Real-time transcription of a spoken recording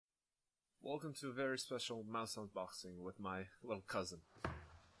Welcome to a very special mouse unboxing with my little cousin.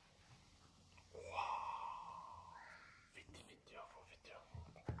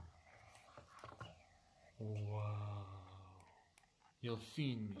 Wow, you'll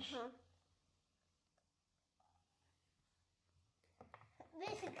finish.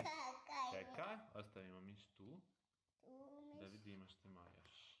 Čekaj, ostavimo miš tu, da vidimo što ima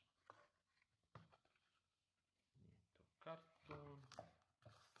još. Nije to karton.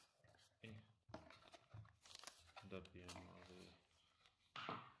 Dobijemo ovi.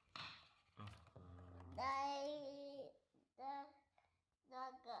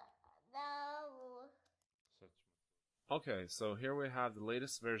 Okay, so here we have the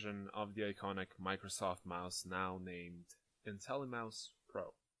latest version of the iconic Microsoft mouse, now named Intellimouse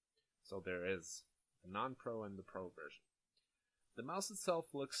Pro. So there is the non-Pro and the Pro version. The mouse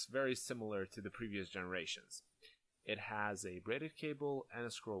itself looks very similar to the previous generations. It has a braided cable and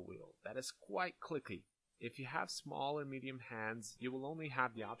a scroll wheel that is quite clicky. If you have small or medium hands, you will only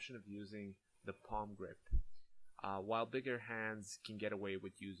have the option of using the palm grip, while bigger hands can get away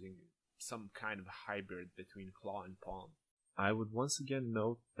with using some kind of hybrid between claw and palm. I would once again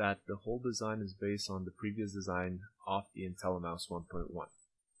note that the whole design is based on the previous design of the Intellimouse 1.1.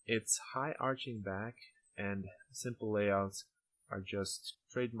 Its high arching back and simple layouts are just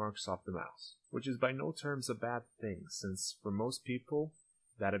trademarks of the mouse, which is by no terms a bad thing, since for most people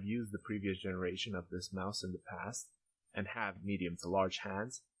that have used the previous generation of this mouse in the past and have medium to large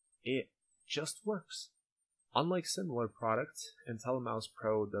hands, it just works. Unlike similar products, Intellimouse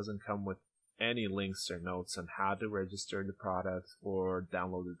Pro doesn't come with any links or notes on how to register the product or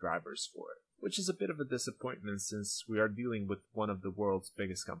download the drivers for it, which is a bit of a disappointment since we are dealing with one of the world's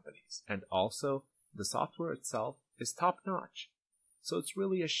biggest companies. And also, the software itself is top-notch, so it's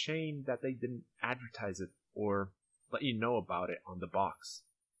really a shame that they didn't advertise it or let you know about it on the box.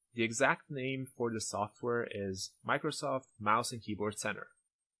 The exact name for the software is Microsoft Mouse and Keyboard Center,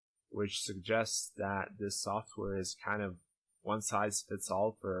 which suggests that this software is kind of one size fits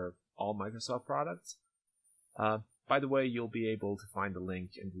all for all Microsoft products. By the way, you'll be able to find the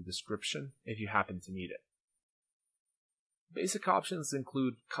link in the description if you happen to need it. Basic options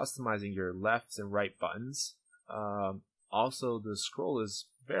include customizing your left and right buttons. Also, the scroll is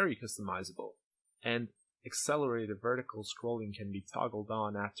very customizable, and accelerated vertical scrolling can be toggled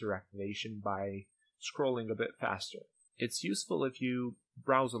on after activation by scrolling a bit faster. It's useful if you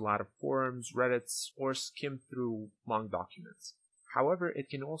browse a lot of forums, Reddits, or skim through long documents. However, it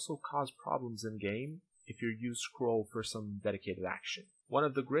can also cause problems in-game if you use scroll for some dedicated action. One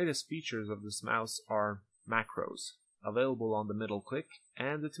of the greatest features of this mouse are macros, available on the middle click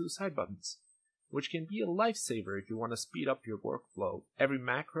and the two side buttons, which can be a lifesaver if you want to speed up your workflow. Every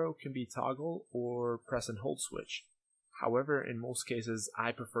macro can be toggle or press and hold switch. However, in most cases,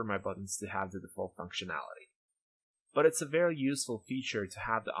 I prefer my buttons to have the default functionality. But it's a very useful feature to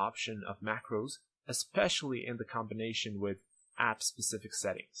have the option of macros, especially in the combination with app-specific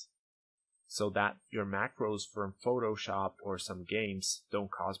settings, so that your macros from Photoshop or some games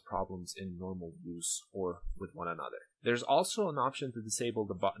don't cause problems in normal use or with one another. There's also an option to disable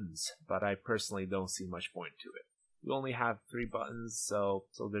the buttons, but I personally don't see much point to it. We only have 3 buttons, so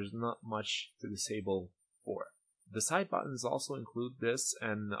there's not much to disable for. The side buttons also include this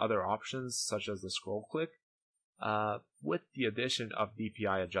and other options such as the scroll click, with the addition of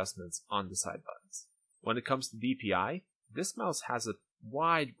DPI adjustments on the side buttons. When it comes to DPI, this mouse has a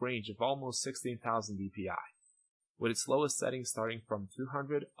wide range of almost 16,000 DPI, with its lowest setting starting from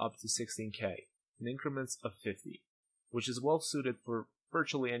 200 up to 16K in increments of 50, which is well suited for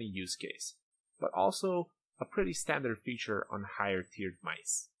virtually any use case, but also a pretty standard feature on higher tiered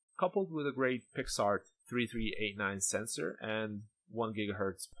mice. Coupled with a great PixArt 3389 sensor and 1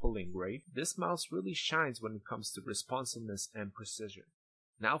 GHz polling rate, this mouse really shines when it comes to responsiveness and precision.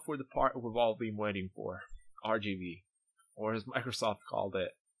 Now for the part we've all been waiting for, RGB, or as Microsoft called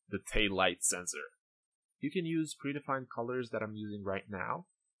it, the Taillight Sensor. You can use predefined colors that I'm using right now,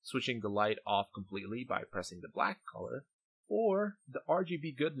 switching the light off completely by pressing the black color, or the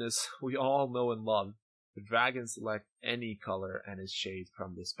RGB goodness we all know and love, to drag and select any color and its shade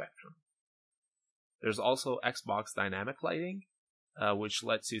from the spectrum. There's also Xbox dynamic lighting, which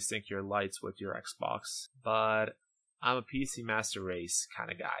lets you sync your lights with your Xbox, but I'm a PC Master Race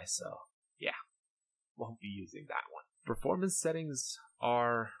kind of guy, so yeah, won't be using that one. Performance settings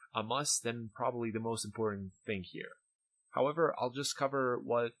are a must and probably the most important thing here. However, I'll just cover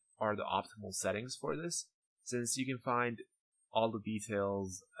what are the optimal settings for this, since you can find all the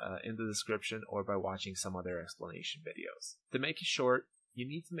details in the description or by watching some other explanation videos. To make it short, you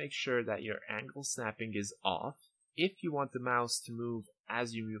need to make sure that your angle snapping is off if you want the mouse to move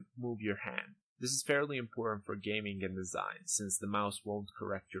as you move your hand. This is fairly important for gaming and design, since the mouse won't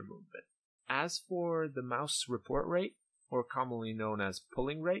correct your movement. As for the mouse report rate, or commonly known as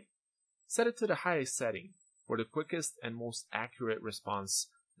pulling rate, set it to the highest setting for the quickest and most accurate response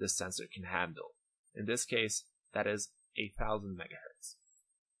this sensor can handle. In this case, that is 1000 MHz.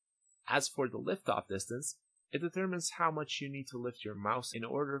 As for the liftoff distance, it determines how much you need to lift your mouse in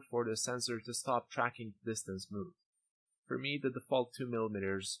order for the sensor to stop tracking distance moved. For me, the default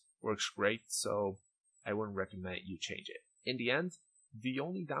 2mm works great, so I wouldn't recommend you change it. In the end, the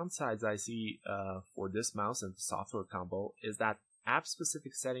only downsides I see for this mouse and the software combo is that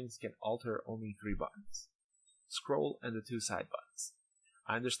app-specific settings can alter only 3 buttons: scroll and the 2 side buttons.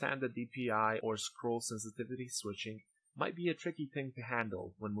 I understand that DPI or scroll sensitivity switching might be a tricky thing to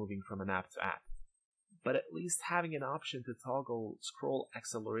handle when moving from an app to app, but at least having an option to toggle scroll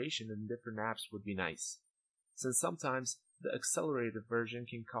acceleration in different apps would be nice, since sometimes the accelerated version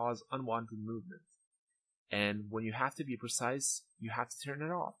can cause unwanted movement, and when you have to be precise, you have to turn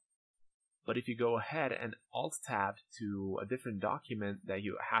it off. But if you go ahead and Alt-tab to a different document that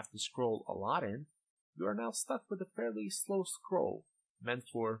you have to scroll a lot in, you are now stuck with a fairly slow scroll, meant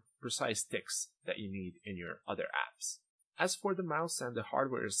for precise ticks that you need in your other apps. As for the mouse and the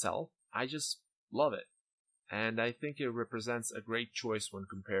hardware itself, I just love it, and I think it represents a great choice when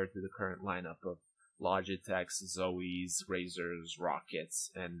compared to the current lineup of Logitech's, Zoe's, Razer's,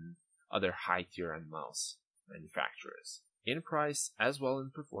 Rockets, and other high-tier end mouse manufacturers, in price as well in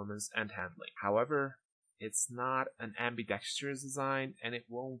performance and handling. However, it's not an ambidextrous design and it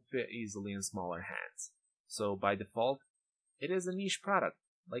won't fit easily in smaller hands. So by default, it is a niche product,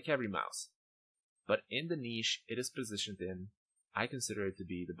 like every mouse. But in the niche it is positioned in, I consider it to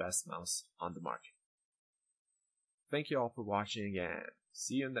be the best mouse on the market. Thank you all for watching and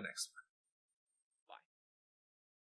see you in the next one.